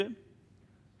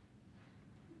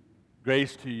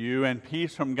Grace to you and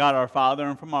peace from God our Father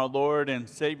and from our Lord and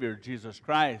Savior Jesus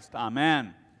Christ.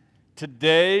 Amen.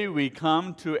 Today we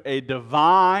come to a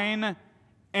divine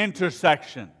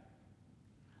intersection.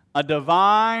 A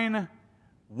divine,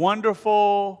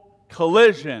 wonderful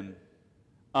collision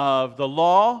of the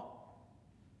law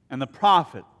and the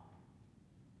prophet.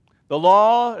 The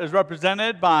law is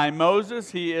represented by Moses.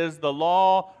 He is the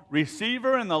law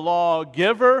receiver and the law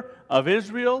giver of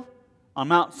Israel on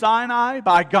Mount Sinai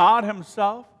by God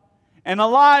himself. And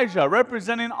Elijah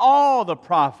representing all the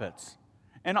prophets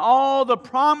and all the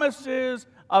promises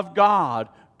of God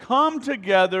come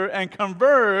together and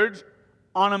converge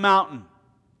on a mountain.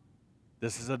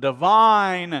 This is a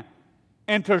divine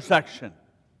intersection.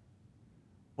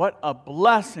 What a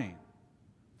blessing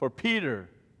for Peter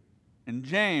and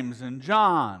James and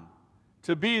John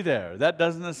to be there. That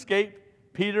doesn't escape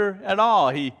Peter at all.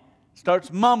 He starts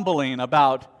mumbling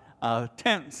about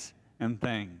tents and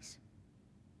things.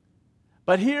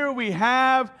 But here we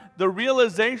have the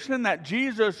realization that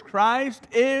Jesus Christ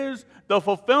is the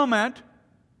fulfillment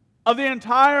of the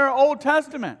entire Old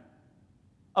Testament,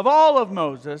 of all of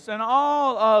Moses and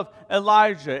all of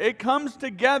Elijah. It comes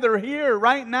together here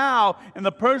right now in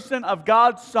the person of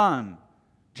God's Son,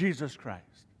 Jesus Christ.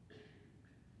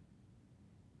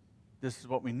 This is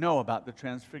what we know about the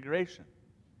Transfiguration.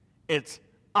 It's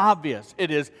obvious.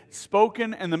 It is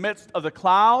spoken in the midst of the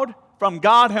cloud from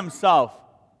God himself.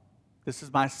 This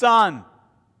is my Son,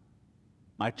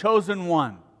 my chosen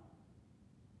one.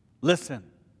 Listen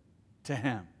to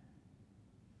him.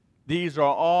 These are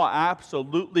all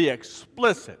absolutely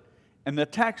explicit in the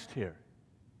text here.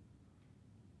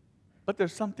 But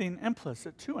there's something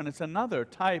implicit too, and it's another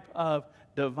type of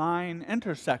divine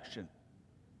intersection.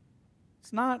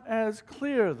 It's not as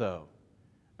clear, though,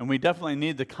 and we definitely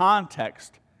need the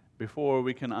context before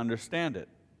we can understand it.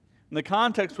 And the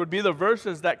context would be the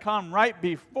verses that come right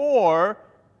before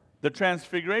the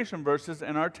Transfiguration verses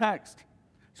in our text.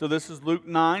 So this is Luke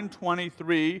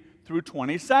 9:23 through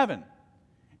 27.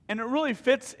 And it really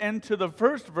fits into the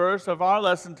first verse of our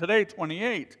lesson today,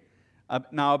 28.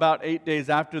 Now, about 8 days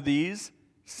after these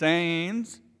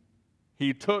sayings,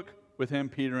 he took with him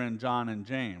Peter and John and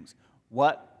James.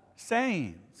 What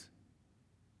sayings?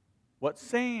 What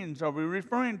sayings are we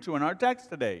referring to in our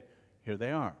text today? Here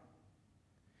they are.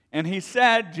 And he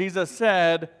said, Jesus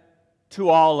said, to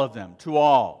all of them, to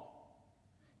all,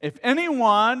 if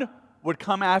anyone would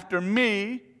come after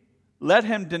me, let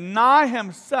him deny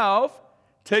himself,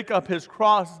 take up his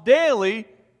cross daily,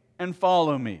 and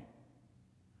follow me.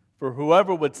 For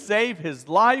whoever would save his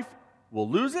life will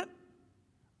lose it,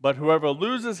 but whoever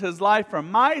loses his life for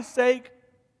my sake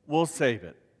will save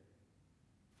it.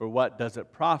 For what does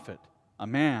it profit a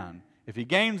man if he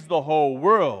gains the whole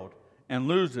world and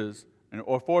loses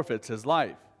or forfeits his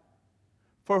life?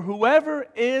 For whoever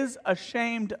is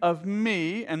ashamed of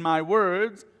me and my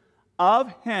words,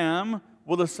 of him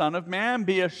will the Son of Man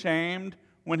be ashamed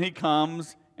when he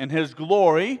comes in his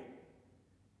glory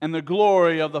and the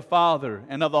glory of the Father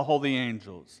and of the holy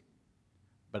angels.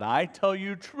 But I tell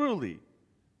you truly,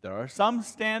 there are some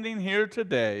standing here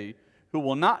today who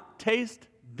will not taste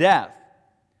death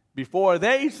before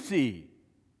they see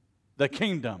the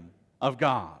kingdom of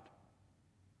God.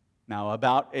 Now,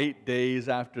 about 8 days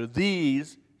after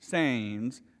these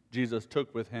sayings, Jesus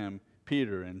took with him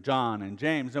Peter and John and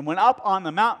James and went up on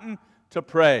the mountain to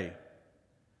pray.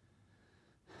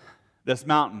 This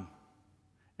mountain,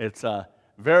 it's a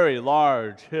very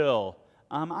large hill.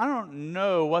 I don't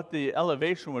know what the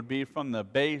elevation would be from the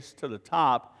base to the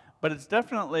top, but it's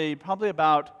definitely probably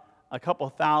about a couple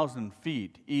thousand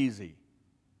feet easy.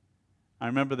 I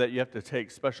remember that you have to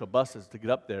take special buses to get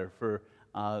up there.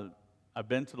 I've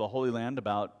been to the Holy Land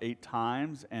about 8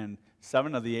 times, and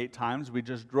 7 of the 8 times we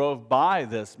just drove by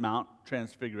this Mount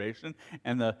Transfiguration,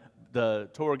 and the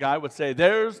tour guide would say,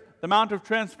 there's the Mount of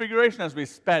Transfiguration, as we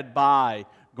sped by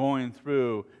going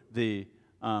through the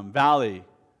valley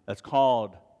that's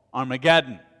called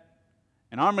Armageddon.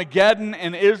 And Armageddon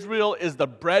in Israel is the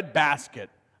breadbasket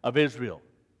of Israel.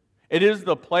 It is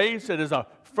the place, it is a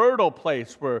fertile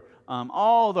place where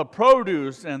all the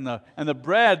produce and the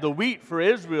bread, the wheat for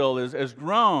Israel is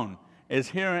grown, is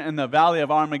here in the valley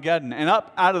of Armageddon. And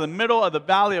up out of the middle of the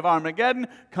valley of Armageddon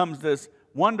comes this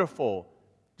wonderful,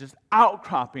 just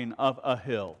outcropping of a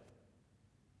hill.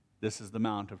 This is the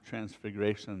Mount of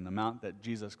Transfiguration, the mount that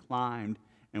Jesus climbed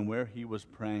and where he was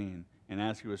praying. And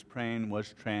as he was praying,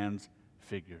 was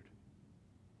transfigured.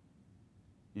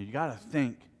 You got to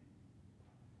think.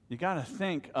 You got to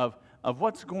think of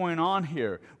what's going on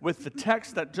here with the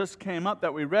text that just came up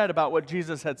that we read about what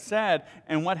Jesus had said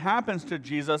and what happens to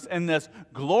Jesus in this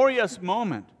glorious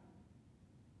moment.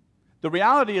 The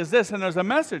reality is this, and there's a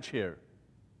message here,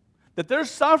 that there's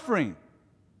suffering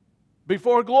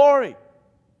before glory.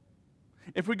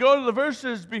 If we go to the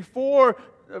verses before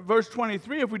verse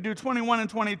 23, if we do 21 and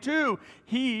 22,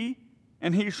 he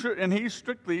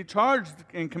strictly charged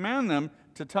and commanded them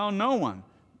to tell no one,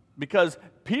 because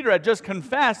Peter had just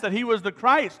confessed that he was the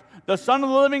Christ, the Son of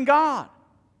the living God.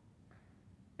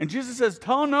 And Jesus says,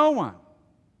 tell no one.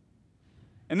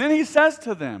 And then he says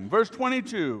to them, verse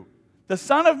 22, the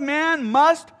Son of Man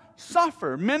must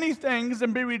suffer many things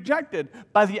and be rejected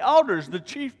by the elders, the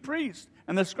chief priests,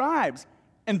 and the scribes,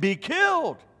 and be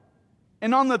killed,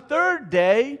 and on the third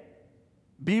day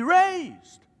be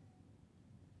raised.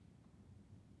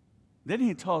 Then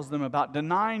he tells them about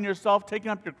denying yourself,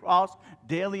 taking up your cross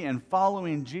daily, and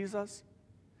following Jesus.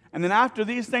 And then after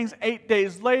these things, 8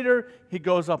 days later, he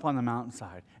goes up on the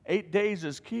mountainside. 8 days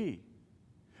is key,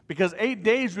 because 8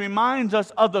 days reminds us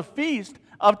of the Feast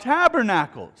of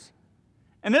Tabernacles.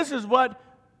 And this is what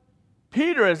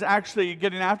Peter is actually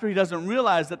getting after. He doesn't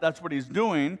realize that that's what he's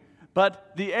doing.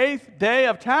 But the 8th day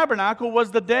of Tabernacle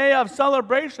was the day of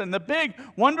celebration, the big,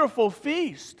 wonderful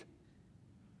feast.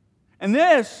 And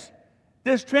this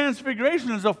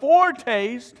transfiguration is a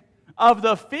foretaste of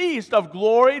the feast of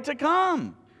glory to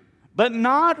come, but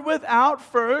not without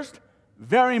first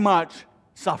very much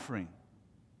suffering.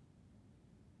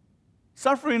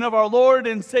 Suffering of our Lord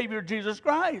and Savior Jesus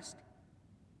Christ.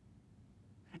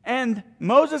 And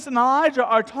Moses and Elijah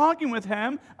are talking with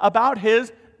him about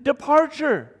his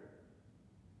departure.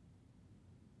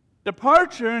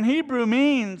 Departure in Hebrew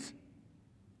means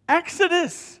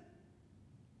exodus.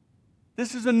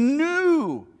 This is a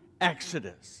new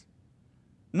exodus.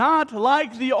 Not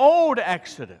like the old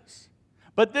exodus.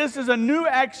 But this is a new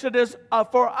exodus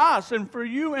for us and for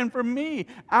you and for me,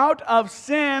 out of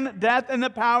sin, death, and the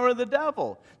power of the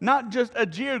devil. Not just a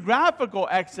geographical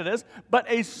exodus, but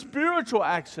a spiritual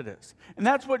exodus. And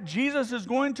that's what Jesus is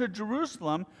going to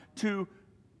Jerusalem to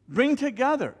bring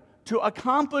together, to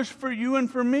accomplish for you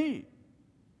and for me.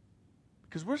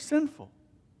 Because we're sinful.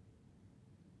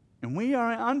 And we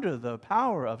are under the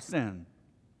power of sin.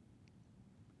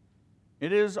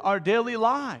 It is our daily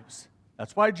lives.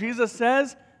 That's why Jesus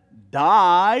says,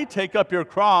 die, take up your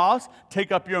cross,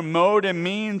 take up your mode and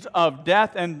means of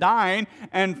death and dying,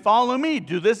 and follow me.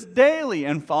 Do this daily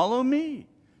and follow me.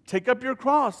 Take up your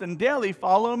cross and daily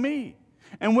follow me.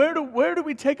 And where do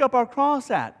we take up our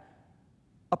cross at?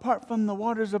 Apart from the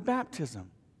waters of baptism,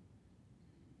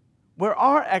 where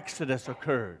our exodus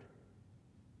occurred.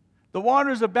 The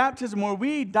waters of baptism where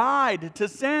we died to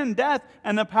sin, death,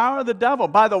 and the power of the devil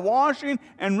by the washing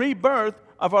and rebirth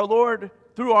of our Lord,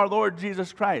 through our Lord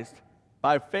Jesus Christ,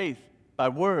 by faith, by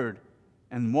word,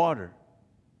 and water.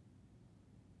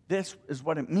 This is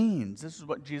what it means. This is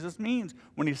what Jesus means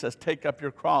when he says, take up your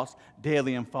cross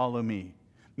daily and follow me.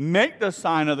 Make the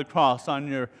sign of the cross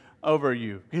over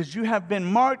you, because you have been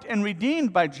marked and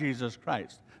redeemed by Jesus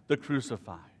Christ, the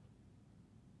crucified.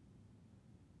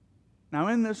 Now,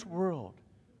 in this world,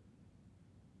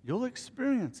 you'll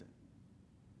experience it.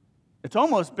 It's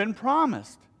almost been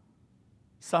promised.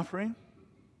 Suffering.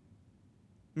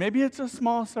 Maybe it's a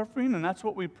small suffering, and that's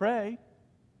what we pray,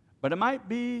 but it might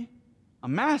be a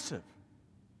massive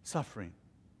suffering.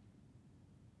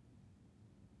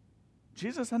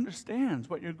 Jesus understands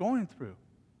what you're going through.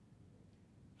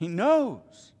 He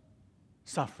knows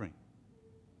suffering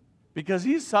because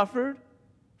he suffered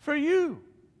for you.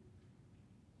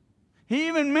 He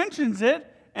even mentions it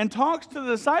and talks to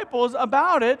the disciples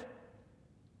about it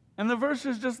in the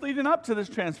verses just leading up to this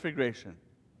transfiguration.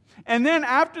 And then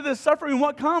after this suffering,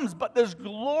 what comes? But this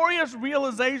glorious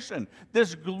realization,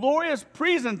 this glorious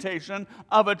presentation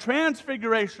of a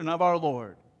transfiguration of our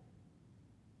Lord.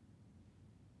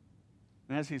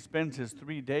 And as he spends his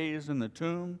 3 days in the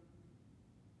tomb,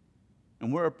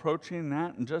 and we're approaching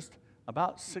that in just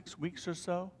about 6 weeks or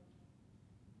so,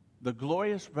 the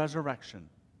glorious resurrection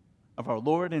of our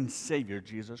Lord and Savior,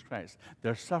 Jesus Christ.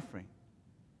 They're suffering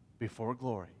before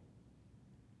glory.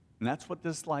 And that's what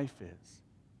this life is.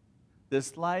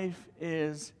 This life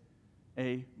is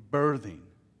a birthing.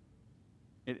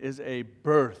 It is a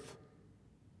birth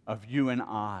of you and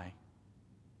I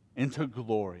into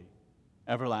glory,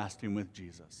 everlasting with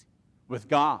Jesus, with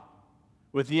God,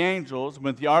 with the angels,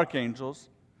 with the archangels,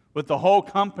 with the whole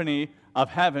company of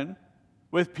heaven,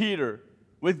 with Peter,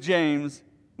 with James,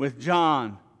 with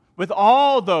John, with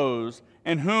all those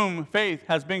in whom faith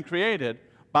has been created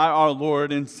by our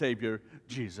Lord and Savior,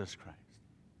 Jesus Christ.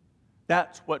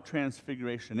 That's what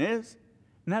transfiguration is,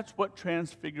 and that's what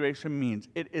transfiguration means.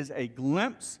 It is a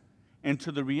glimpse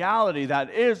into the reality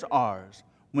that is ours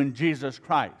when Jesus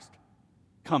Christ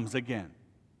comes again.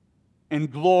 in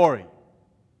glory.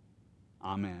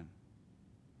 Amen.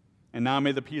 And now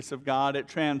may the peace of God, it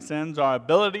transcends our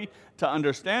ability to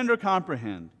understand or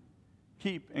comprehend,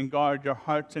 keep and guard your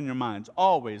hearts and your minds,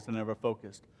 always and ever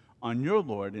focused on your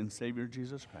Lord and Savior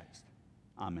Jesus Christ.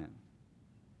 Amen.